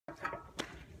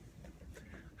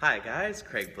Hi guys,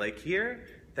 Craig Blake here.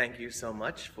 Thank you so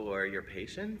much for your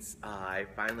patience. I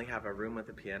finally have a room with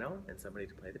a piano and somebody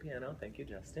to play the piano. Thank you,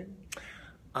 Justin.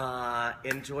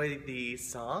 Enjoy the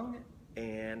song,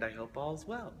 and I hope all's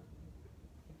well.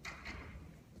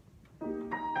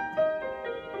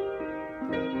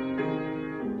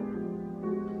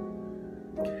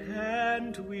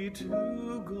 Can't we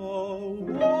two go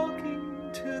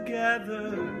walking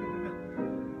together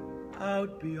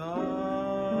out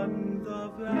beyond the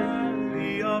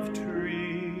valley of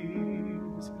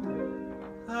trees,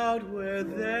 out where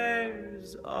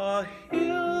there's a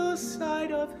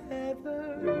hillside of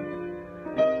heather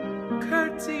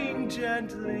curtsying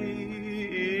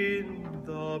gently in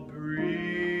the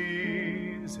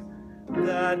breeze?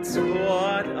 That's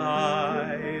what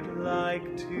I'd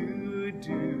like to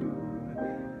do,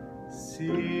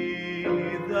 see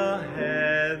the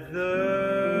heather,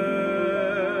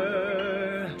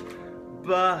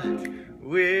 but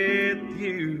with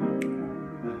you.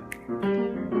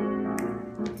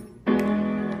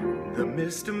 The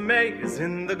mist of May is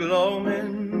in the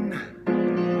gloaming,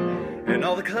 and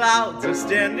all the clouds are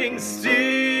standing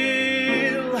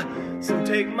still. So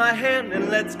take my hand and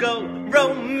let's go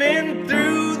roaming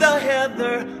through the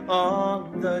heather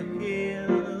on the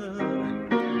hill.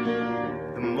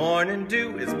 The morning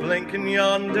dew is blinking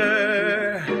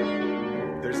yonder,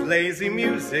 there's lazy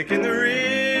music in the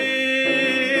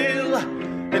reel,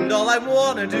 and all I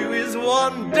wanna do is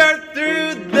wander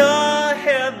through the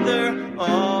heather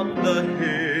on the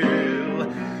hill.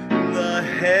 The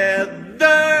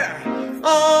heather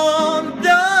on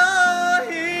the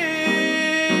hill.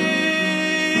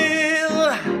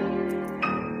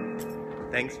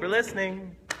 Thanks for listening.